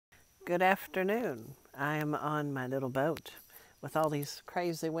Good afternoon. I am on my little boat with all these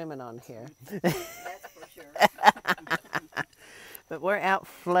crazy women on here. That's for sure. But we're out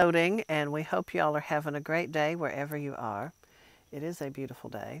floating, and we hope y'all are having a great day wherever you are. It is a beautiful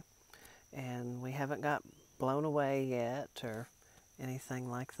day, and we haven't got blown away yet or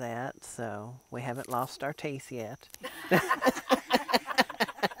anything like that, so we haven't lost our teeth yet.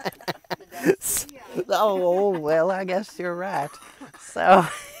 Oh, well, I guess you're right. So,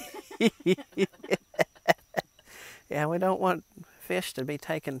 yeah, we don't want fish to be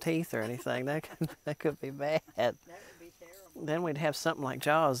taking teeth or anything. That could be bad. That would be terrible. Then we'd have something like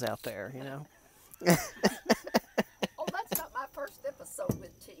Jaws out there, you know. Oh, that's not my first episode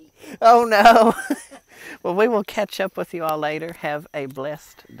with teeth. Oh, no. Well, we will catch up with you all later. Have a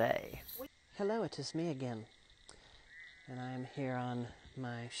blessed day. Hello, it is me again. And I am here on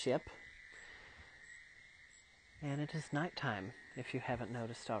my ship. And it is nighttime, if you haven't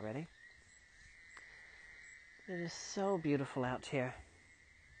noticed already. It is so beautiful out here.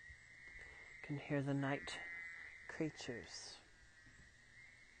 You can hear the night creatures.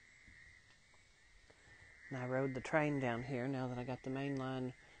 And I rode the train down here now that I got the main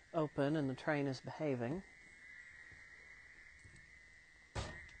line open and the train is behaving.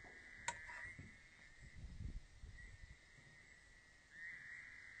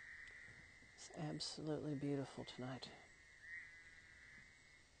 It's absolutely beautiful tonight.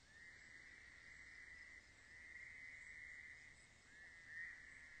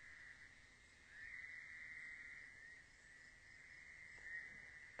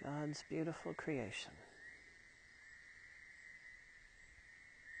 God's beautiful creation.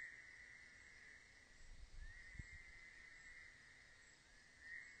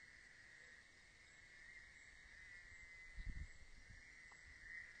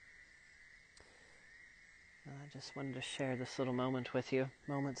 I just wanted to share this little moment with you.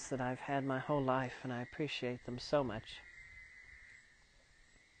 Moments that I've had my whole life, and I appreciate them so much.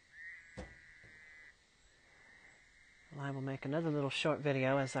 Well, I will make another little short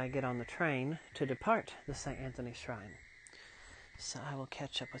video as I get on the train to depart the St. Anthony Shrine. So I will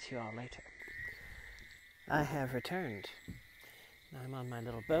catch up with you all later. I have returned. I'm on my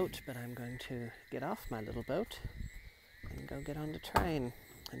little boat, but I'm going to get off my little boat and go get on the train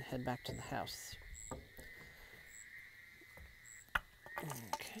and head back to the house.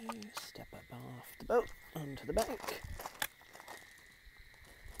 Okay, step up off the boat onto the bank.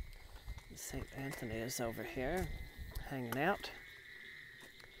 St. Anthony is over here, hanging out.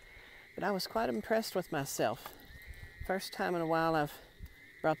 But I was quite impressed with myself. First time in a while I've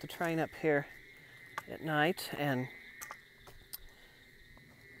brought the train up here at night, and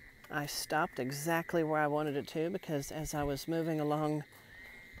I stopped exactly where I wanted it to, because as I was moving along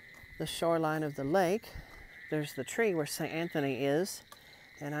the shoreline of the lake, there's the tree where St. Anthony is,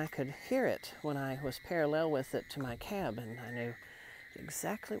 and I could hear it when I was parallel with it to my cab, and I knew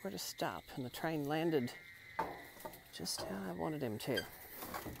exactly where to stop, and the train landed just how I wanted him to.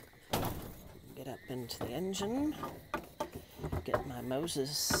 Get up into the engine, get my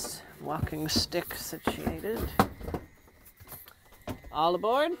Moses walking stick situated. All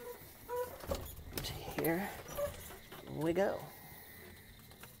aboard. Here we go.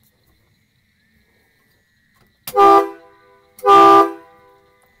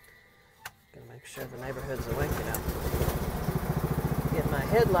 Make sure the neighborhood's awake, you know. Get my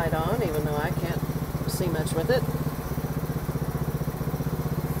headlight on, even though I can't see much with it.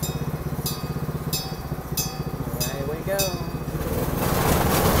 Away we go.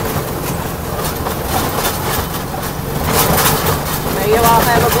 May you all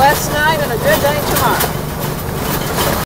have a blessed night and a good day tomorrow.